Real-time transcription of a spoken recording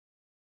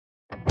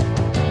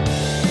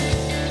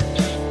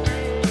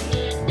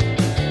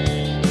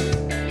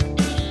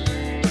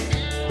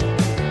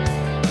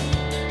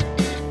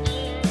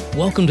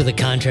Welcome to the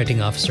Contracting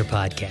Officer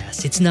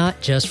Podcast. It's not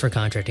just for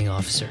contracting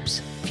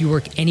officers. If you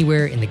work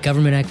anywhere in the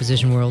government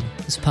acquisition world,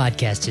 this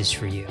podcast is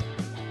for you.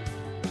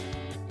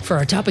 For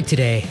our topic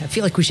today, I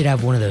feel like we should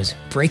have one of those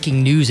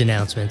breaking news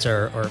announcements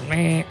or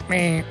meh,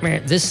 meh, meh.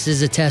 This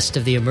is a test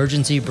of the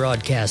emergency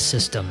broadcast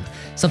system,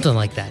 something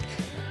like that.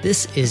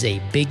 This is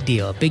a big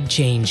deal, a big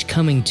change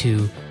coming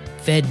to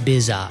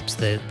FedBizOps,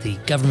 the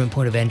government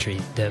point of entry,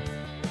 the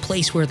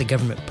place where the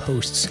government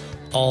posts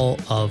all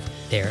of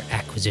their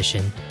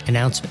acquisition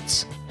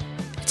announcements.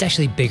 It's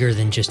actually bigger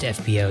than just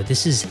FBO.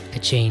 This is a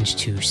change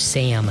to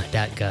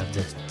SAM.gov,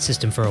 the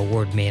System for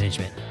Award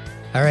Management.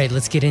 All right,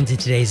 let's get into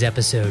today's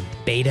episode,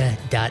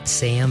 beta.sam.gov.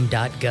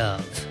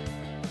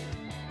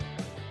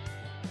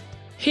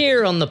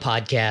 Here on the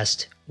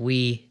podcast,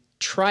 we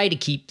try to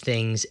keep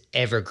things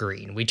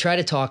evergreen. We try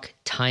to talk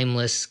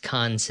timeless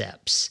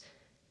concepts.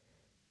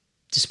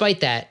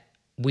 Despite that,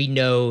 we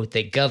know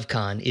that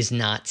GovCon is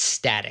not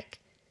static.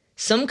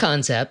 Some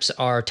concepts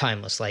are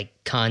timeless, like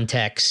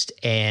context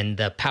and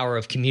the power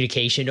of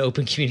communication,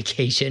 open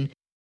communication.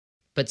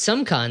 But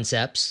some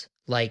concepts,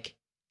 like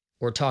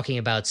we're talking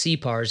about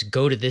CPARs,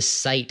 go to this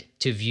site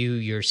to view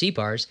your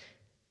CPARs,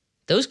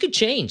 those could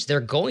change. They're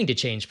going to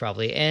change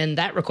probably, and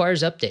that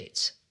requires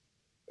updates.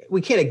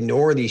 We can't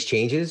ignore these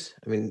changes.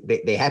 I mean,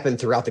 they happen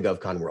throughout the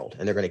GovCon world,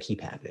 and they're going to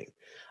keep happening.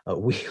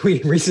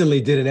 We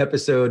recently did an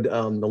episode,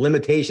 the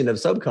limitation of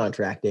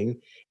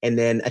subcontracting, and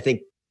then I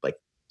think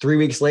 3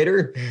 weeks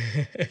later,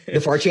 the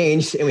FAR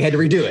changed and we had to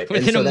redo it.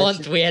 Within a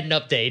month, we had an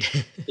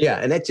update. Yeah.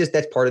 And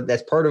that's part of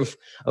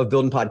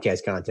building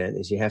podcast content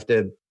is you have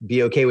to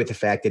be okay with the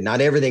fact that not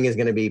everything is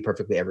going to be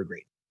perfectly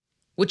evergreen.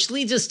 Which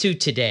leads us to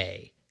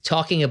today,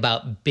 talking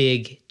about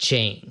big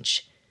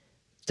change.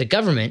 The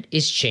government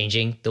is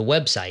changing the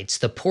websites,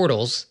 the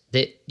portals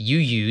that you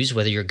use,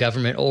 whether you're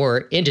government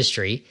or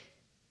industry,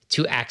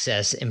 to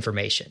access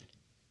information.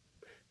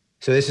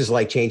 So this is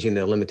like changing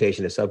the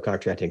limitation of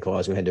subcontracting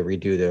clause. We had to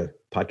redo the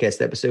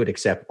podcast episode,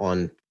 except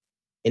on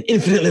an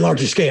infinitely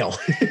larger scale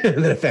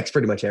that affects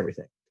pretty much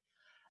everything.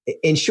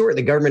 In short,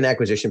 the government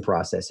acquisition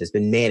process has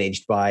been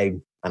managed by,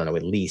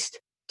 at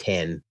least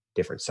 10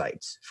 different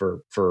sites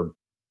for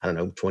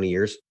 20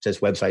 years since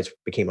websites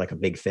became like a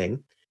big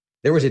thing.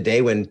 There was a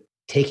day when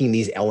taking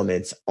these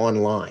elements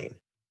online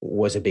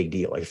was a big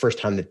deal. Like the first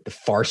time that the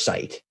FAR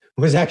site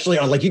was actually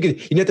on, like you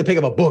didn't have to pick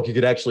up a book. You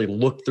could actually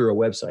look through a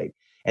website.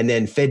 And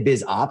then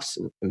FedBizOps,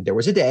 there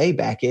was a day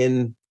back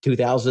in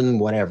 2000,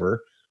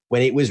 whatever,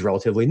 when it was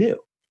relatively new.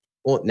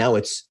 Well, now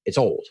it's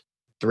old.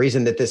 The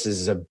reason that this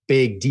is a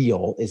big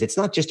deal is it's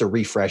not just a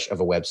refresh of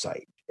a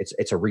website.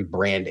 It's a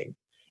rebranding.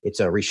 It's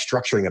a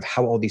restructuring of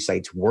how all these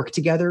sites work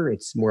together.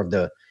 It's more of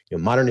the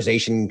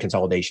modernization,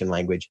 consolidation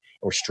language,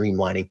 or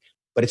streamlining.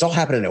 But it's all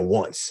happening at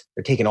once.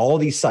 They're taking all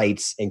of these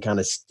sites and kind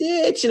of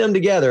stitching them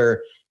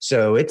together.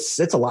 So it's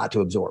a lot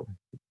to absorb.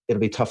 It'll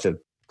be tough to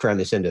cram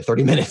this into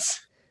 30 minutes.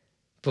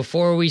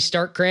 Before we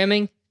start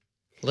cramming,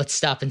 let's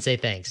stop and say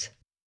thanks.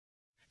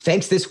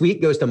 Thanks this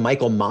week goes to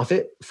Michael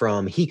Moffitt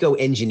from HECO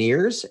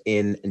Engineers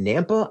in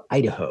Nampa,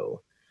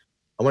 Idaho.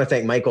 I want to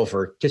thank Michael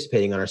for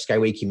participating on our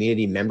Skyway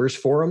Community Members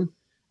Forum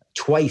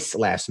twice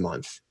last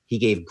month. He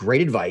gave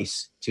great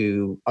advice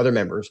to other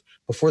members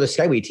before the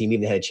Skyway team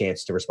even had a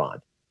chance to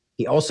respond.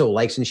 He also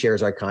likes and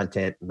shares our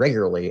content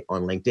regularly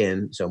on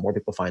LinkedIn, so more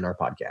people find our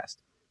podcast.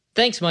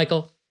 Thanks,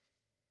 Michael.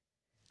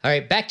 All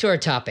right, back to our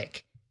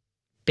topic.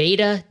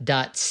 Beta.sam.gov.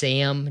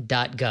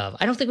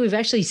 I don't think we've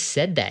actually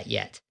said that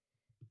yet.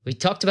 We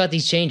talked about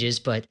these changes,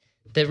 but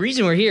the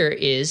reason we're here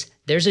is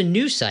there's a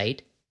new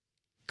site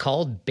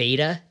called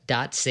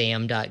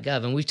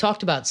beta.sam.gov, and we've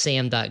talked about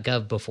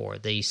sam.gov before,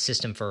 the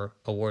System for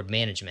Award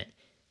Management.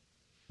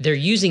 They're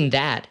using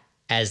that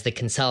as the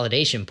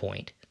consolidation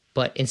point,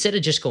 but instead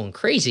of just going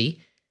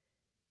crazy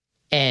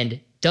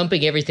and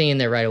dumping everything in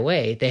there right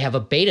away, they have a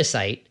beta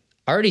site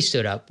already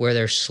stood up where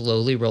they're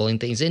slowly rolling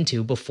things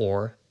into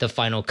before the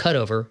final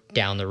cutover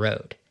down the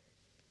road.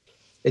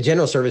 The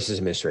General Services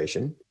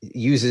Administration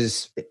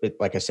uses,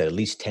 like I said, at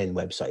least 10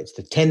 websites,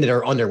 the 10 that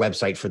are on their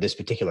website for this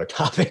particular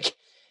topic,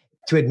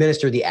 to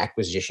administer the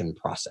acquisition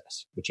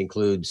process, which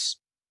includes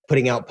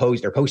putting out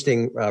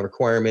posting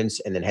requirements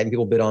and then having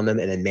people bid on them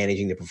and then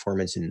managing the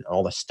performance and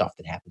all the stuff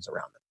that happens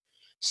around them.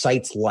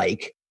 Sites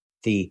like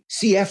the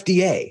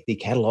CFDA, the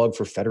Catalog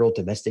for Federal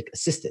Domestic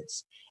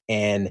Assistance,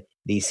 and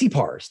the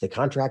CPARS, the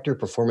Contractor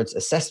Performance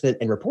Assessment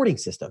and Reporting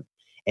System.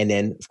 And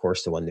then, of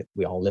course, the one that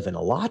we all live in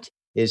a lot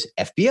is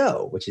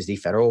FBO, which is the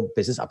Federal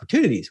Business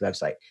Opportunities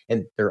website.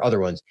 And there are other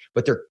ones,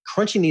 but they're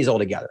crunching these all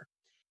together.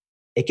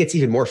 It gets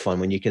even more fun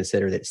when you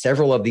consider that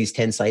several of these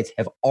 10 sites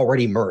have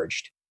already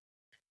merged.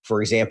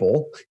 For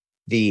example,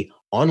 the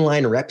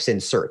Online Reps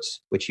and Certs,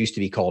 which used to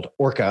be called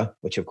Orca,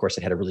 which of course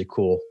it had a really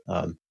cool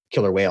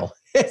killer whale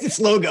as its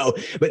logo,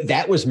 but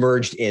that was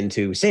merged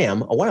into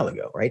SAM a while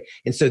ago, right?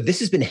 And so this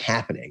has been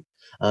happening.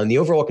 The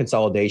overall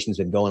consolidation has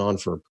been going on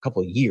for a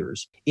couple of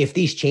years. If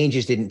these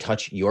changes didn't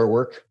touch your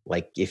work,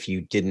 like if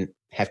you didn't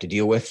have to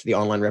deal with the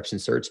Online Reps and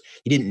Certs,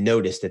 you didn't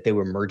notice that they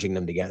were merging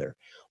them together.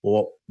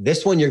 Well,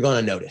 this one you're going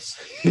to notice.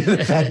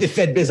 The fact that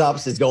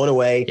FedBizOps is going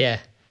away. Yeah.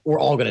 We're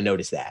all going to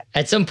notice that.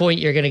 At some point,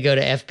 you're going to go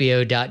to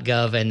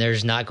fbo.gov and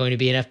there's not going to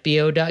be an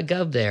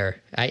fbo.gov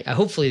there.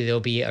 Hopefully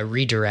there'll be a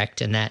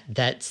redirect and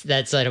that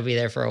site will be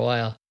there for a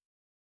while.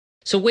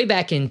 So way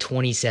back in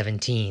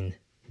 2017,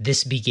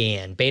 this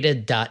began.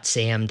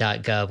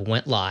 Beta.sam.gov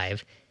went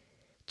live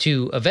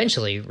to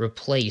eventually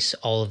replace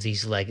all of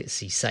these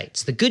legacy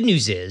sites. The good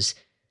news is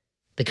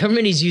the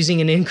government is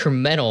using an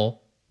incremental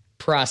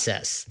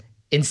process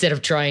instead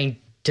of trying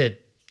to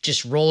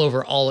just roll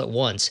over all at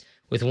once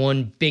with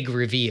one big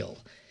reveal.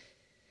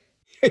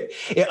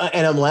 Yeah,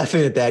 and I'm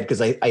laughing at that because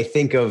I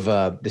think of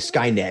the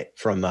Skynet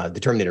from the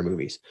Terminator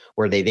movies,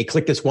 where they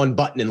click this one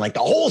button and like the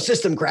whole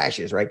system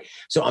crashes, right?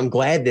 So I'm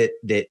glad that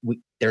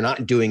they're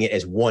not doing it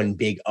as one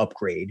big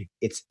upgrade.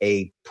 It's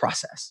a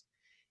process.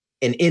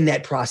 And in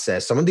that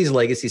process, some of these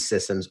legacy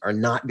systems are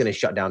not going to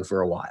shut down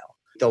for a while.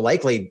 They'll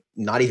likely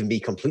not even be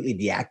completely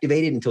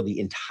deactivated until the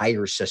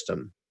entire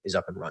system is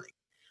up and running.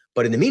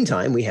 But in the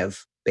meantime, we have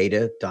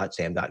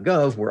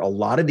beta.sam.gov, where a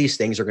lot of these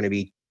things are going to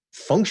be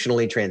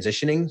functionally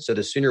transitioning. So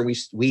the sooner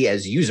we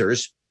as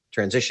users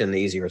transition, the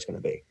easier it's going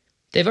to be.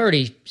 They've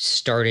already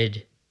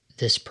started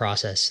this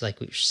process, like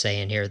we were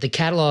saying here. The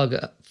Catalog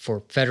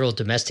for Federal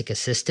Domestic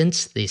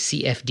Assistance, the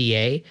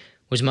CFDA,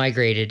 was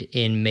migrated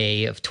in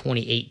May of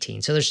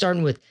 2018. So they're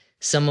starting with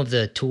some of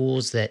the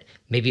tools that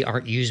maybe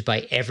aren't used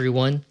by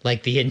everyone,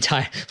 like the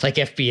entire, like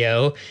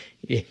FBO.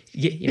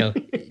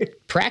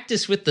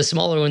 Practice with the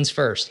smaller ones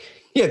first.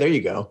 Yeah, there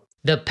you go.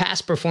 The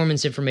Past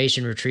Performance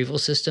Information Retrieval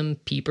System,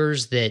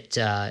 PPERS,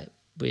 that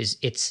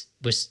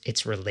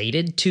it's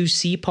related to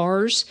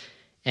CPARS,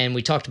 and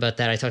we talked about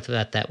that. I talked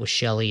about that with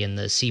Shelley in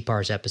the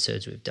CPARS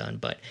episodes we've done.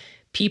 But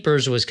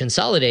PPERS was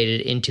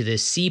consolidated into the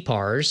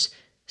CPARS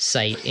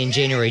site in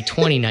January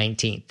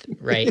 2019,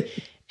 right?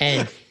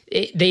 And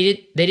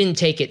they didn't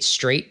take it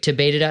straight to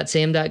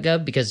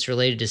beta.sam.gov because it's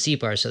related to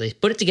CPARS, so they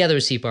put it together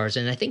with CPARS,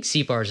 and I think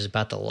CPARS is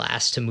about the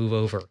last to move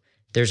over.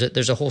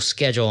 There's a whole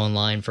schedule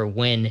online for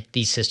when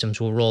these systems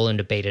will roll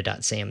into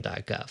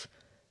beta.sam.gov.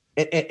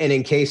 And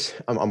in case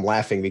I'm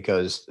laughing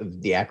because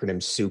of the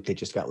acronym soup that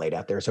just got laid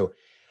out there. So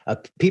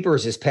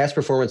PPERS is Past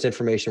Performance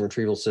Information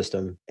Retrieval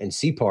System, and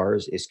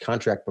CPARS is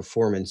Contract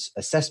Performance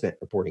Assessment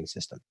Reporting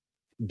System.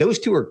 Those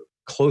two are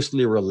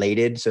closely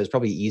related, so it's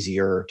probably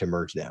easier to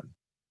merge them.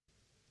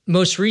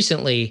 Most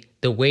recently,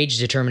 the Wage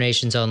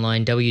Determinations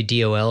Online,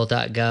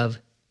 WDOL.gov,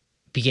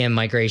 began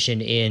migration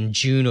in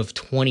June of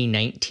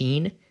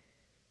 2019.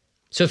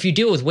 So if you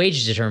deal with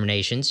wage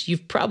determinations,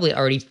 you've probably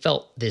already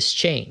felt this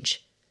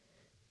change.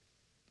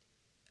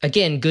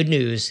 Again, good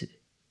news,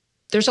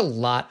 there's a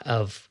lot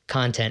of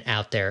content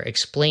out there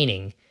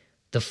explaining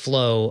the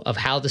flow of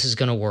how this is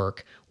going to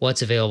work,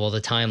 what's available,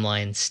 the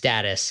timeline,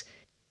 status.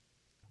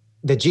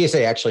 The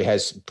GSA actually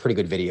has pretty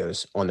good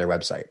videos on their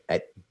website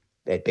at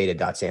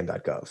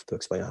beta.sam.gov to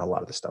explain how a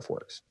lot of this stuff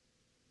works.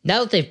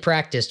 Now that they've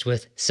practiced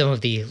with some of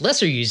the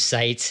lesser used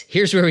sites,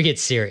 here's where we get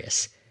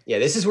serious. Yeah,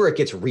 this is where it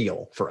gets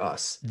real for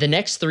us. The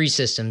next three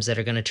systems that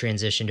are going to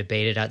transition to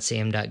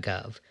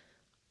beta.sam.gov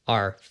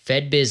are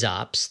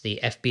FedBizOps, the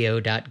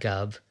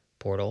FBO.gov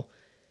portal,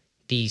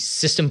 the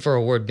System for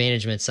Award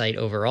Management site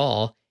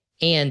overall,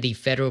 and the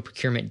Federal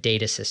Procurement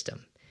Data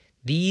System.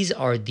 These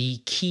are the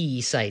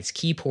key sites,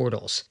 key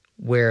portals,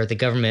 where the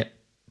government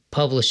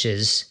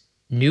publishes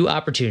new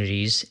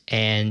opportunities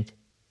and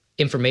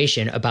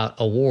information about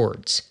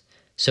awards.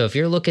 So if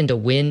you're looking to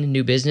win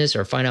new business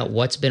or find out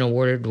what's been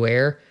awarded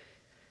where,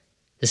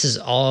 this is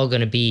all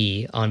going to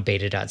be on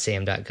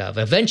beta.sam.gov.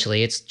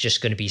 Eventually, it's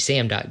just going to be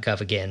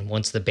sam.gov again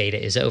once the beta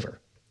is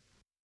over.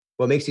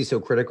 What makes these so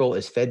critical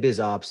is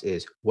FedBizOps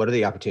is what are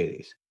the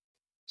opportunities?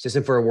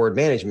 System for Award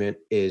Management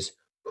is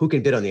who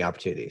can bid on the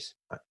opportunities,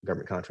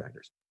 government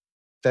contractors.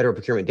 Federal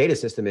Procurement Data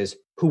System is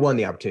who won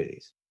the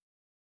opportunities.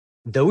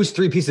 Those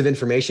three pieces of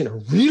information are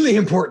really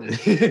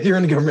important if you're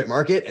in the government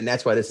market, and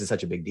that's why this is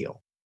such a big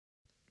deal.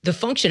 The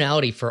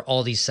functionality for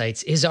all these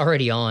sites is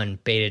already on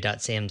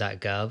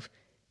beta.sam.gov.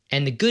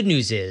 And the good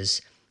news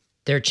is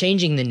they're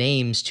changing the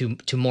names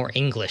to more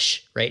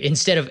English, right?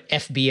 Instead of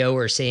FBO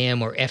or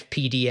SAM or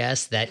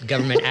FPDS, that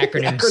government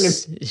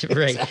acronyms,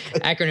 right?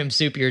 Exactly. Acronym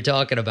soup you're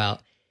talking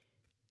about.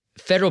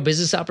 Federal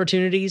Business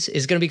Opportunities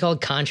is going to be called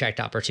Contract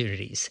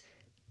Opportunities.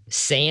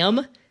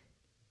 SAM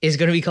is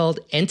going to be called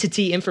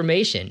Entity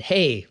Information.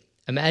 Hey,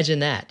 imagine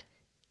that.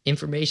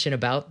 Information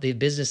about the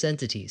business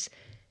entities.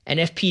 And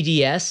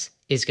FPDS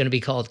is going to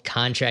be called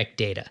Contract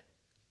Data.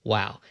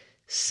 Wow.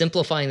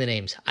 Simplifying the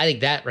names. I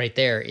think that right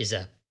there is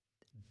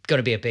going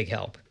to be a big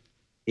help.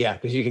 Yeah,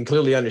 because you can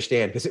clearly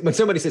understand. Because when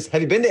somebody says,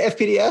 have you been to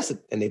FPDS?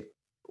 And they,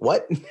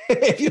 what? And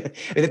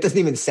it doesn't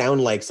even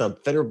sound like some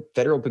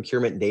federal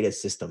procurement data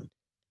system.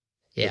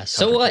 Yeah,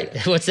 so what?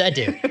 Data. What's that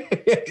do?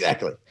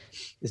 Exactly.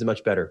 This is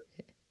much better.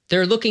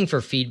 They're looking for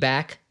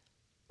feedback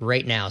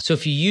right now. So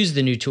if you use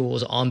the new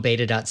tools on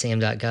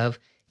beta.sam.gov,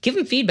 give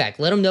them feedback.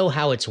 Let them know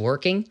how it's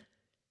working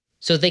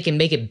so they can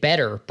make it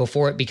better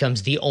before it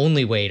becomes the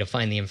only way to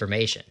find the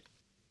information.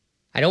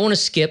 I don't want to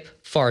skip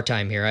FAR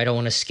time here. I don't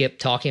want to skip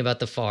talking about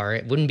the FAR.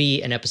 It wouldn't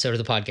be an episode of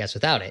the podcast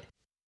without it.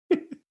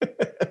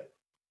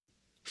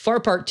 FAR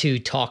Part 2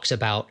 talks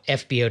about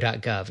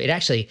FBO.gov. It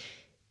actually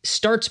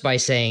starts by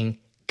saying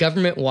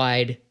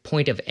government-wide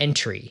point of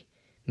entry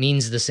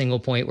means the single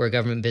point where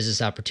government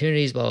business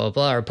opportunities, blah, blah,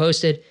 blah, are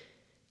posted,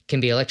 can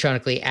be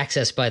electronically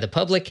accessed by the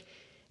public.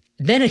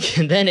 Then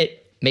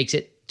it makes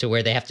it to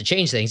where they have to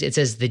change things. It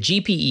says the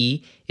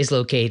GPE is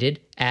located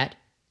at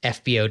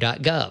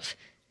FBO.gov.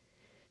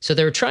 So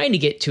they were trying to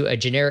get to a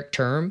generic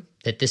term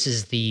that this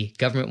is the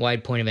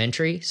government-wide point of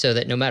entry so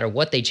that no matter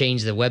what they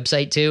change the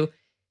website to,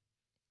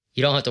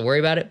 you don't have to worry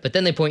about it, but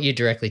then they point you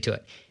directly to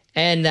it.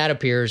 And that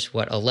appears,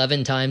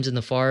 11 times in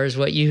the FAR is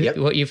what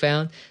you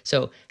found?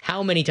 So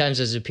how many times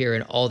does it appear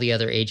in all the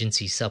other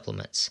agency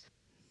supplements?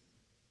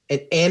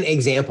 An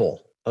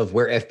example of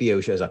where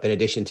FBO shows up, in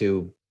addition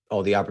to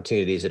all the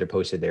opportunities that are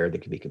posted there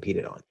that can be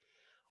competed on.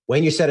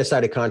 When you set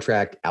aside a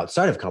contract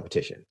outside of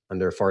competition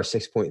under FAR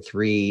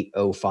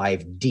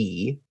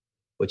 6.305D,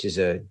 which is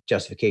a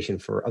justification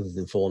for other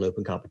than full and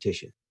open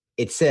competition,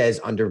 it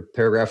says under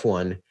paragraph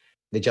 1,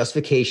 the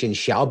justification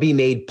shall be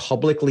made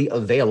publicly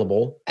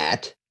available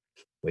at,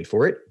 wait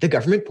for it, the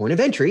government point of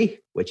entry,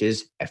 which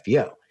is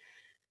FBO.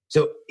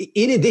 So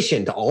in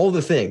addition to all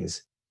the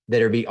things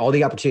that are all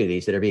the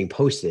opportunities that are being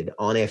posted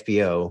on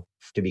FBO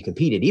to be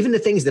competed, even the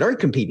things that aren't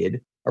competed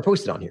are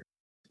posted on here.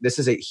 This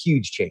is a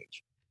huge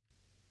change.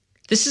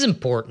 This is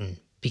important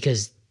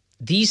because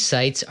these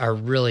sites are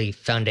really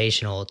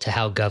foundational to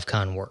how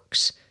GovCon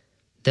works.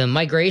 The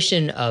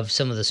migration of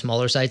some of the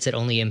smaller sites that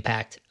only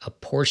impact a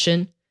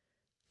portion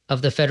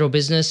of the federal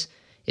business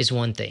is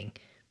one thing.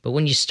 But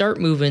when you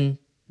start moving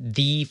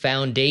the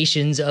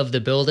foundations of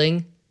the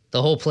building,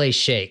 the whole place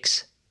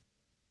shakes.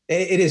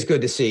 It is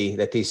good to see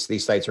that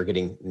these sites are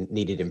getting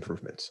needed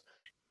improvements.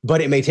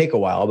 But it may take a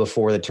while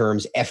before the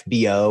terms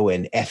FBO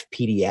and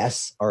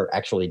FPDS are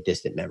actually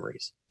distant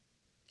memories.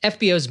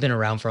 FBO has been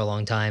around for a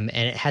long time,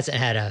 and it hasn't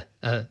had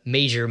a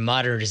major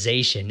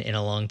modernization in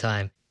a long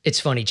time. It's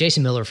funny,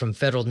 Jason Miller from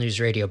Federal News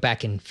Radio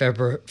back in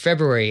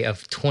February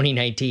of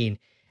 2019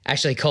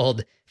 actually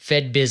called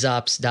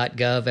fedbizops.gov,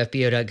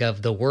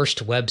 fbo.gov, the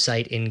worst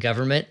website in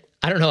government.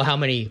 I don't know how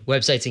many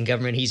websites in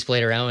government he's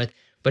played around with,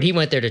 but he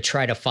went there to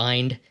try to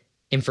find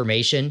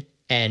information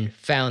and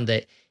found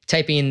that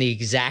typing in the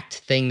exact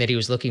thing that he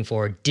was looking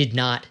for did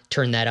not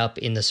turn that up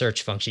in the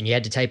search function. You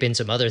had to type in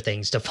some other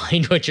things to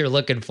find what you're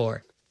looking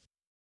for.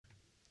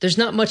 There's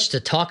not much to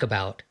talk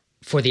about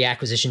for the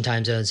acquisition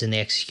time zones and the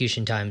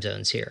execution time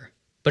zones here,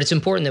 but it's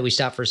important that we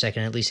stop for a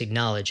second and at least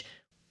acknowledge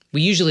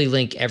we usually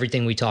link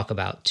everything we talk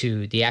about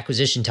to the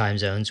acquisition time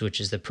zones,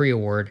 which is the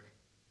pre-award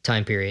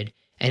time period,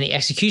 and the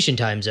execution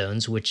time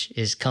zones, which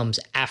comes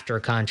after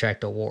a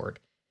contract award.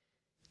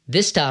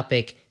 This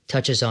topic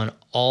touches on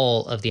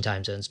all of the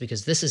time zones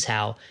because this is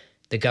how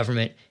the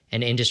government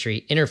and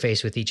industry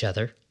interface with each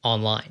other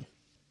online.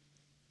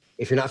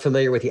 If you're not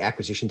familiar with the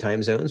acquisition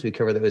time zones, we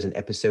cover those in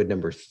episode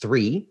number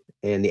 3,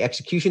 and the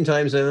execution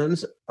time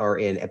zones are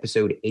in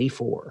episode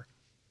 84.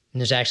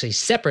 And there's actually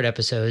separate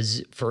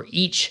episodes for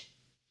each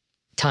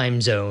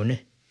time zone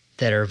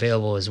that are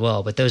available as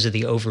well, but those are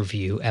the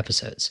overview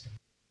episodes.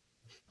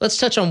 Let's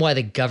touch on why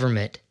the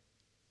government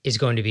is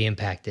going to be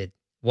impacted,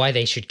 why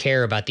they should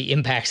care about the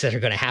impacts that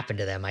are going to happen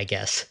to them, I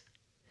guess.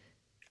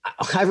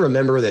 I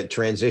remember that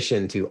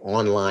transition to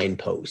online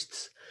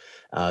posts.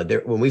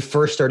 When we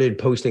first started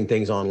posting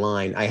things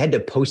online, I had to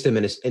post them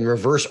in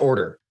reverse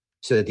order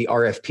so that the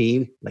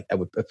RFP, like I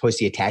would post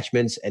the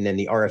attachments and then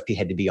the RFP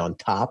had to be on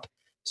top.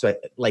 So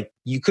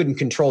you couldn't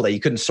control that. You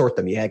couldn't sort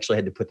them. You actually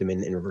had to put them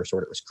in reverse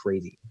order. It was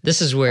crazy.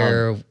 This is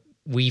where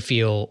we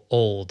feel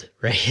old,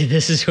 right?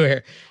 This is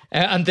where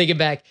I'm thinking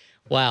back,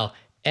 wow,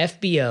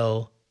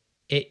 FBO,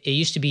 it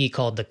used to be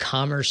called the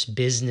Commerce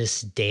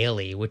Business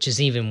Daily, which is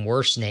an even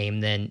worse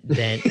name than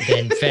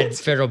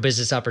Federal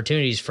Business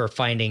Opportunities for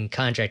finding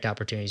contract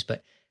opportunities.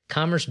 But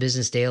Commerce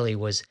Business Daily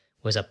was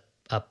a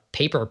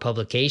paper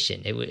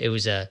publication. It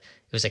was a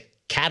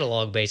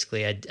catalog,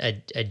 basically,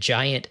 a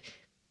giant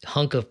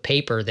hunk of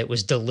paper that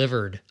was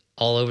delivered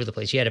all over the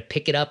place. You had to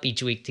pick it up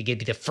each week to be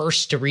the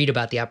first to read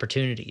about the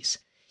opportunities.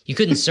 You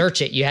couldn't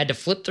search it. You had to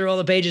flip through all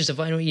the pages to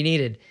find what you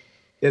needed.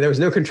 Yeah, there was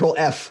no Control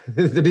F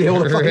to be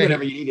able to find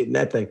whatever you needed in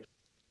that thing.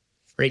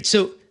 Right.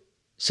 So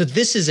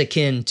this is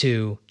akin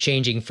to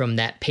changing from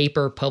that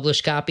paper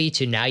published copy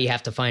to now you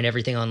have to find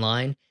everything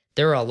online.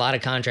 There are a lot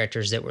of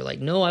contractors that were like,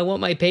 no, I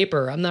want my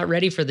paper. I'm not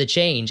ready for the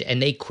change.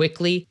 And they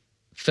quickly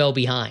fell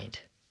behind.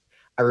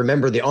 I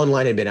remember the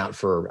online had been out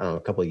for a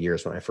couple of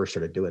years when I first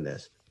started doing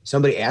this.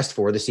 Somebody asked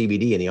for the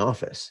CBD in the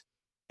office.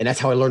 And that's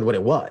how I learned what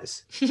it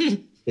was.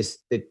 Where's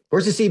the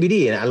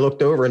CBD? And I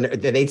looked over and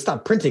they'd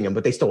stopped printing them,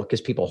 but they still,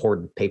 because people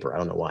hoard paper. I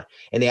don't know why.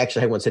 And they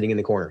actually had one sitting in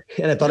the corner.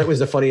 And I thought it was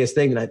the funniest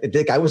thing. And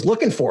the guy was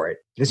looking for it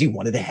because he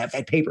wanted to have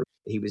that paper.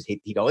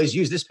 He'd always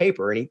use this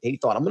paper and he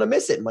thought, I'm going to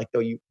miss it. I'm like, no,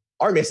 you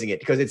are missing it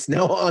because it's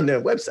now on the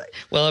website.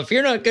 Well, if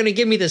you're not going to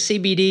give me the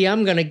CBD,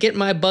 I'm going to get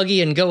my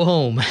buggy and go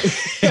home.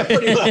 Yeah,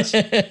 pretty much.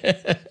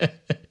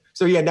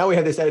 So yeah, now we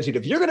have this attitude.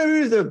 If you're going to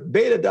use the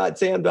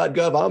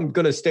beta.sam.gov, I'm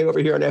going to stay over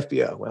here on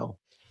FBO. Well,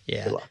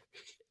 yeah. Good luck.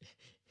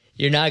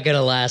 You're not going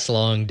to last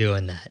long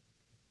doing that.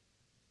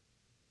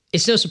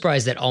 It's no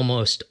surprise that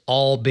almost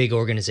all big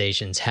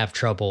organizations have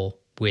trouble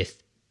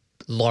with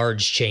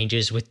large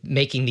changes, with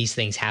making these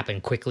things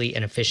happen quickly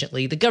and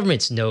efficiently. The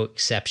government's no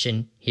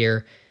exception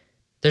here.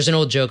 There's an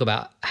old joke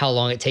about how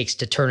long it takes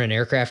to turn an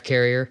aircraft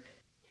carrier.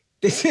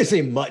 This is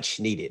a much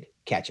needed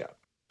catch up.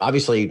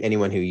 Obviously,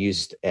 anyone who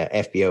used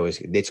FBO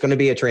it's going to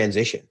be a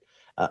transition.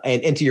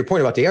 And to your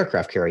point about the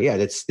aircraft carrier,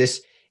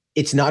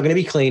 it's not going to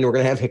be clean. We're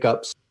going to have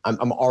hiccups.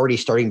 I'm already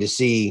starting to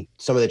see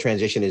some of the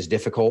transition is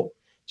difficult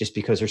just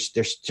because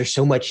there's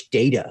so much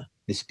data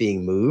that's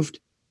being moved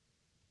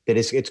that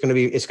it's going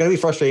to be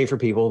frustrating for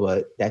people.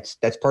 But that's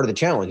part of the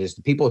challenge is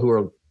the people who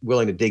are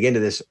willing to dig into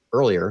this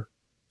earlier,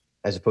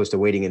 as opposed to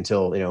waiting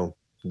until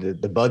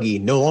the buggy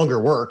no longer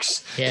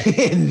works,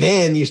 and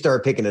then you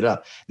start picking it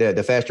up.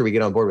 The faster we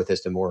get on board with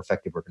this, the more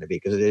effective we're going to be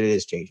because it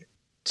is changing.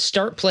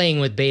 Start playing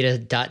with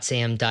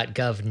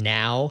beta.sam.gov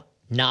now,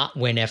 not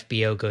when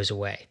FBO goes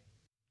away.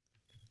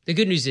 The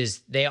good news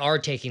is they are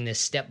taking this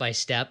step by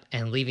step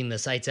and leaving the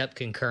sites up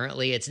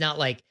concurrently. It's not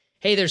like,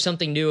 hey, there's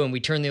something new and we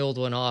turn the old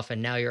one off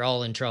and now you're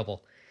all in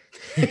trouble.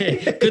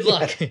 Good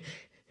luck.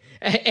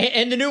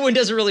 And the new one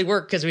doesn't really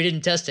work because we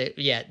didn't test it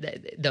yet.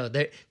 No,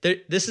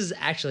 this is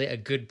actually a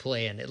good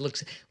plan. It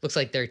looks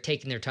like they're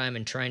taking their time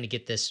and trying to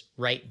get this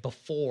right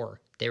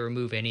before they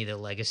remove any of the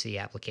legacy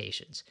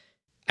applications.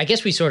 I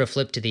guess we sort of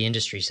flipped to the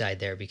industry side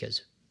there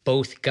because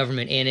both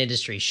government and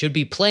industry should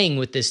be playing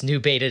with this new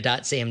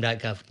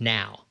beta.sam.gov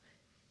now.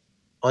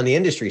 On the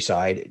industry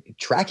side,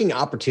 tracking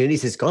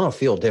opportunities is going to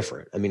feel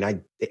different. I mean,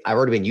 I've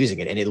already been using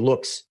it and it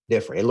looks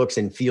different. It looks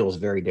and feels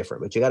very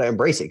different, but you got to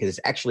embrace it because it's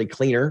actually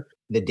cleaner.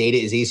 The data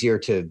is easier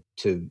to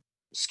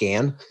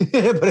scan, put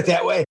it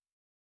that way.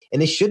 And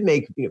they should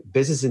make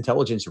business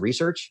intelligence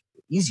research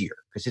easier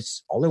because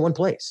it's all in one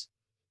place.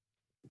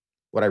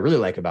 What I really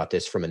like about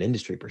this from an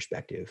industry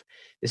perspective,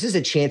 this is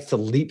a chance to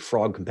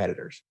leapfrog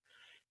competitors.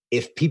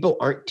 If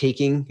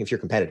your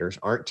competitors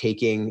aren't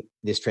taking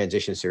this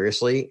transition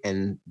seriously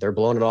and they're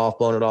blowing it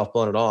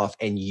off,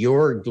 and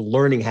you're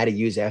learning how to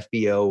use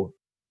FBO,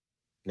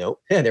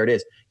 there it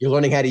is. You're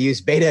learning how to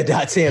use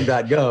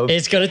beta.sam.gov.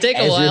 It's going to take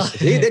a while.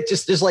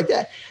 just like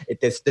that.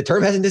 The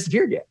term hasn't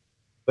disappeared yet.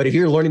 But if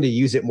you're learning to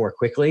use it more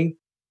quickly,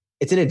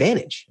 it's an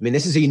advantage. I mean,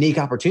 this is a unique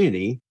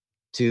opportunity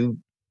to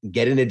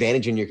get an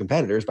advantage in your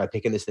competitors by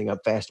picking this thing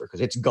up faster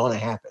because it's going to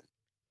happen.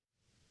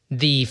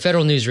 The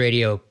Federal News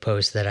Radio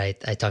post that I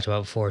talked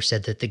about before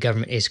said that the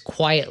government is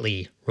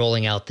quietly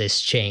rolling out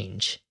this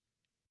change.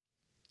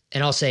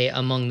 And I'll say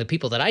among the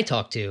people that I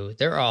talked to,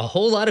 there are a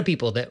whole lot of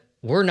people that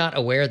were not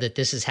aware that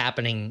this is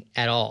happening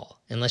at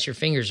all. Unless your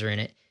fingers are in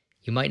it,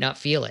 you might not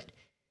feel it.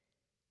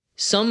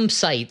 Some of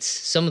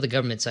the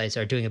government sites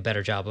are doing a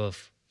better job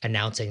of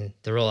announcing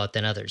the rollout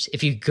than others.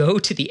 If you go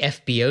to the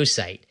FBO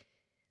site,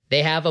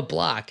 they have a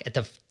block at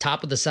the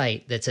top of the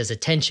site that says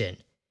attention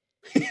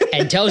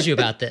and tells you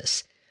about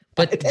this.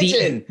 But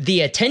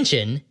the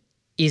attention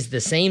is the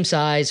same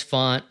size,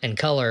 font, and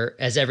color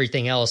as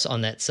everything else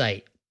on that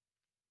site.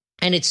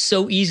 And it's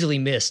so easily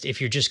missed if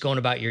you're just going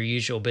about your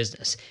usual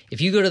business. If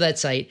you go to that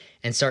site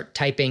and start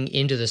typing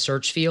into the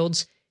search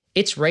fields,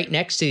 it's right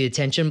next to the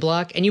attention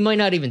block, and you might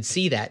not even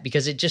see that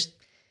because it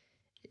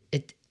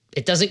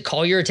doesn't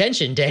call your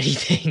attention to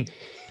anything.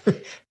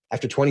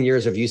 After 20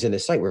 years of using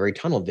this site, we're very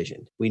tunnel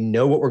visioned. We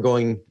know what we're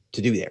going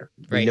to do there.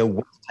 We know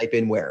what to type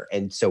in where.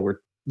 And so we're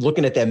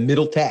looking at that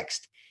middle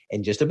text.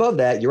 And just above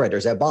that, you're right,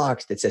 there's that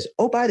box that says,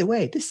 oh, by the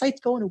way, this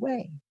site's going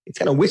away. It's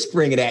kind of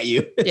whispering it at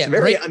you. It's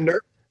very unnerving.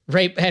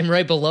 Right. And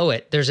right below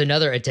it, there's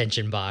another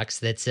attention box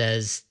that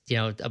says,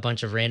 a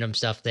bunch of random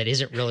stuff that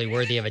isn't really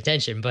worthy of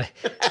attention. But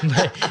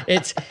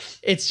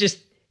it's just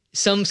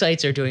some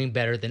sites are doing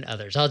better than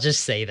others. I'll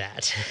just say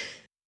that.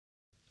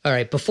 All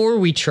right. Before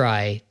we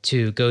try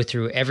to go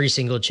through every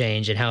single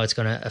change and how it's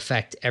going to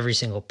affect every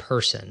single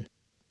person,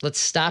 let's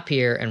stop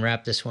here and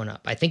wrap this one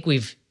up. I think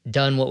we've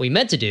done what we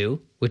meant to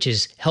do, which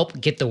is help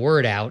get the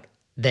word out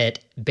that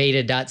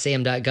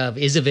beta.sam.gov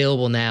is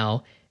available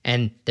now,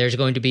 and there's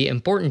going to be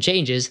important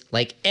changes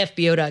like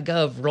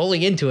fbo.gov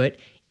rolling into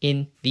it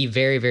in the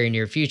very, very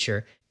near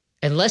future,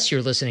 unless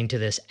you're listening to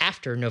this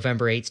after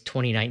November 8th,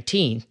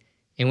 2019,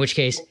 in which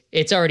case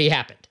it's already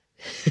happened.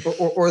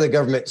 or the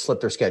government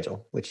slipped their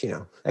schedule, which,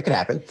 that could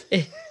happen.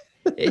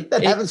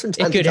 That happens from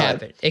time to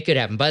time. It could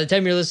happen. By the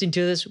time you're listening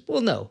to this,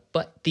 we'll know.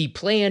 But the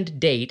planned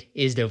date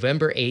is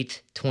November 8th,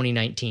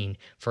 2019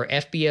 for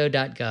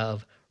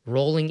fbo.gov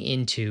rolling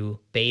into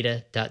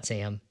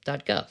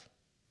beta.sam.gov.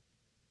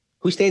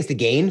 Who stands to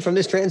gain from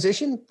this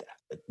transition?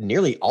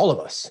 Nearly all of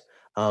us.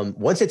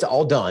 Once it's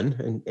all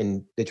done,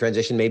 and the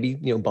transition may be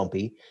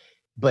bumpy,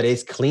 but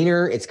it's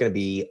cleaner. It's going to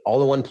be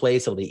all in one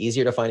place. It'll be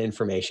easier to find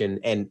information.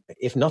 And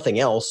if nothing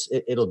else,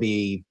 it'll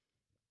be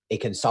a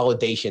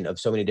consolidation of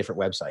so many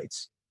different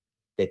websites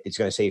that it's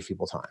going to save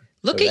people time.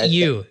 Look at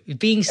you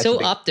being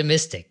so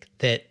optimistic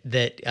that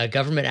a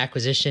government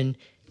acquisition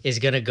is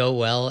going to go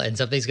well and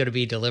something's going to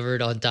be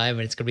delivered on time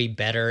and it's going to be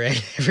better and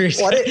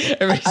everybody's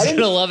going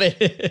to love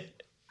it.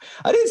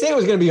 I didn't say it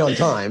was going to be on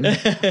time.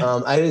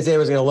 I didn't say I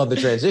was going to love the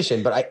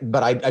transition,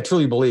 but I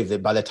truly believe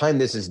that by the time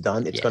this is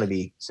done, it's going to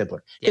be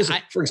simpler. Because,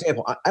 for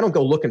example, I don't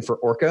go looking for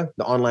Orca,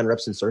 the online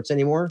reps and certs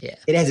anymore. Yeah.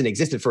 It hasn't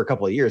existed for a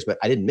couple of years, but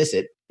I didn't miss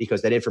it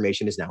because that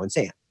information is now in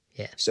SAM.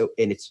 Yeah. So,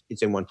 and it's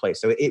in one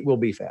place, so it will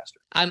be faster.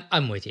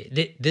 I'm with you.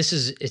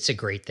 It's a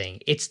great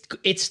thing.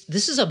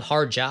 This is a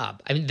hard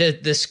job. I mean,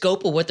 the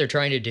scope of what they're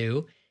trying to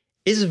do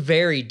is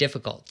very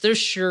difficult. There's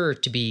sure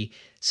to be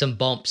some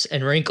bumps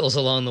and wrinkles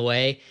along the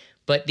way,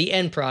 but the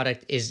end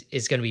product is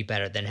going to be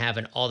better than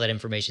having all that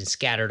information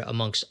scattered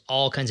amongst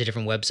all kinds of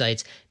different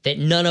websites that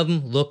none of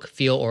them look,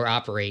 feel, or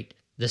operate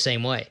the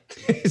same way.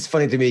 It's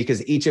funny to me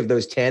because each of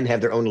those 10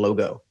 have their own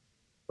logo.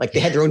 Like they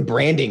had their own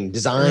branding,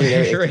 design, and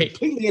everything. Right.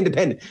 Completely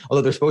independent,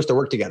 although they're supposed to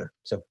work together.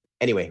 So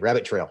anyway,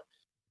 rabbit trail.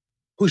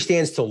 Who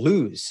stands to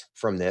lose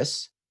from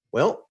this?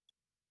 Well,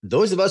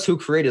 those of us who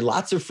created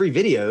lots of free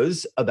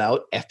videos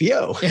about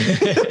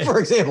FBO, for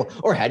example,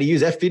 or how to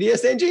use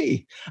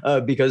FPDS-NG,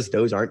 because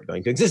those aren't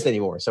going to exist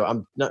anymore. So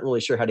I'm not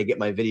really sure how to get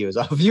my videos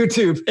off of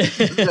YouTube.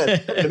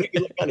 To make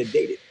it look kind of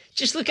dated.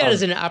 Just look at it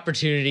as an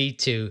opportunity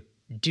to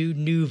do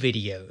new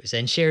videos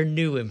and share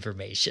new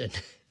information.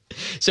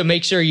 So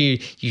make sure you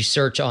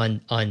search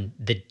on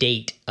the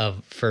date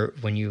for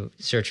when you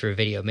search for a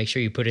video. Make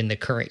sure you put in the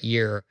current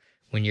year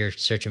when you're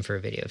searching for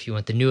a video if you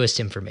want the newest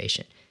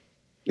information.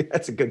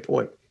 That's a good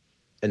point.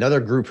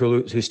 Another group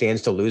who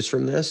stands to lose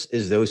from this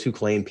is those who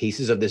claim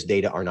pieces of this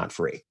data are not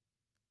free.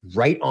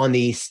 Right on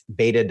the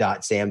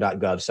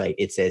beta.sam.gov site,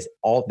 it says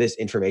all this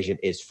information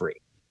is free.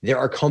 There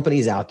are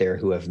companies out there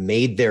who have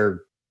made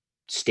their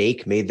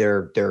stake, made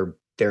their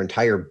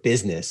entire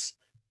business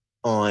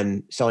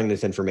on selling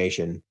this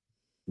information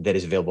that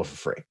is available for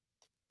free,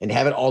 and to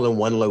have it all in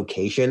one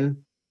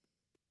location.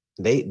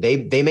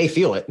 They may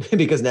feel it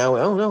because now,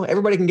 oh no,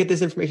 everybody can get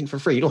this information for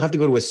free. You don't have to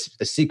go to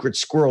a secret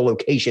squirrel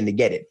location to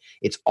get it.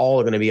 It's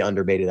all going to be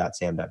under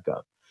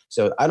beta.sam.gov.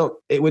 So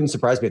it wouldn't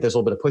surprise me if there's a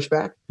little bit of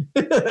pushback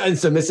and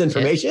some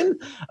misinformation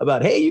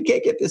about, hey, you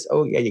can't get this.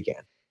 Oh yeah, you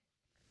can.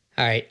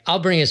 All right, I'll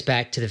bring us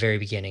back to the very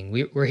beginning.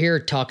 We're here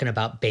talking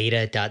about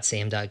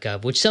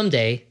beta.sam.gov, which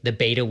someday the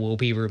beta will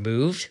be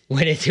removed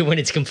when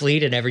it's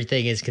complete and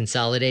everything is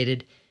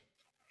consolidated.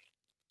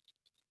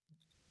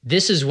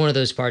 This is one of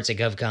those parts of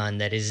GovCon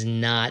that is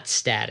not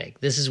static.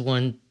 This is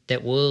one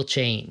that will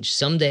change.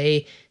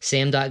 Someday,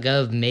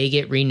 sam.gov may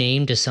get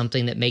renamed to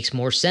something that makes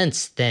more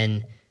sense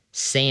than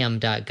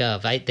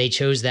sam.gov. They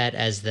chose that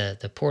as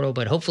the portal,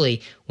 but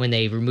hopefully when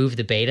they remove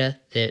the beta,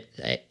 that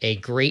a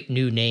great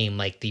new name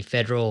like the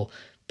federal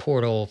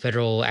portal,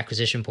 federal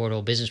acquisition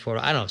portal, business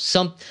portal, I don't know,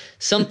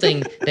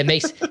 something that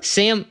makes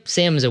SAM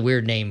is a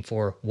weird name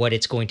for what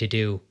it's going to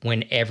do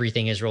when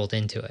everything is rolled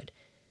into it.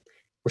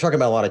 We're talking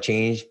about a lot of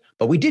change,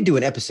 but we did do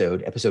an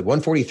episode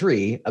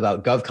 143,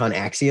 about GovCon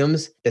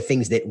axioms, the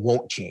things that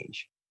won't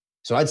change.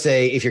 So I'd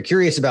say if you're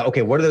curious about,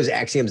 okay, what are those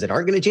axioms that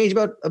aren't going to change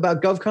about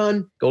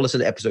GovCon, go listen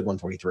to episode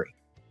 143.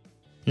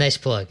 Nice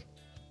plug.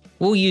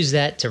 We'll use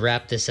that to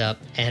wrap this up,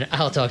 and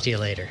I'll talk to you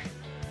later.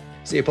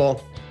 See you,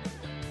 Paul.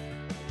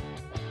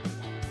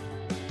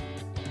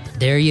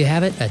 There you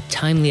have it, a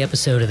timely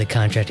episode of the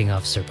Contracting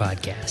Officer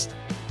Podcast.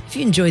 If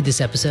you enjoyed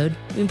this episode,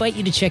 we invite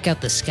you to check out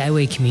the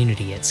Skyway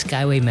community at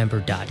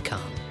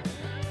skywaymember.com.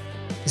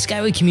 The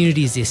Skyway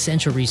community is the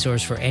essential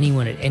resource for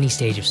anyone at any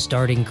stage of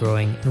starting,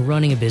 growing, and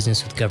running a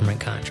business with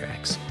government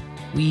contracts.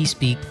 We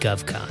speak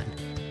GovCon.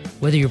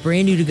 Whether you're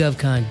brand new to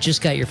GovCon,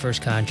 just got your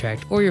first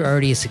contract, or you're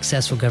already a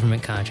successful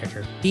government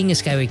contractor, being a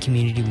Skyway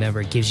community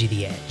member gives you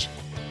the edge.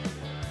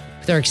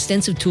 With our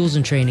extensive tools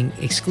and training,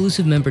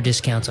 exclusive member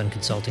discounts on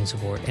consulting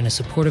support, and a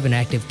supportive and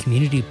active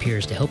community of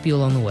peers to help you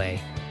along the way,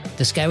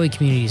 the Skyway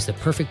community is the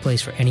perfect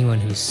place for anyone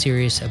who's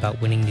serious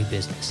about winning new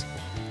business.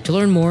 To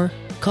learn more,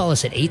 call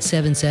us at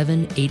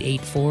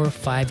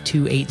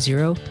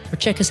 877-884-5280 or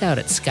check us out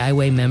at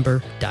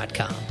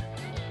skywaymember.com.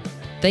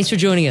 Thanks for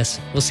joining us.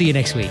 We'll see you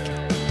next week.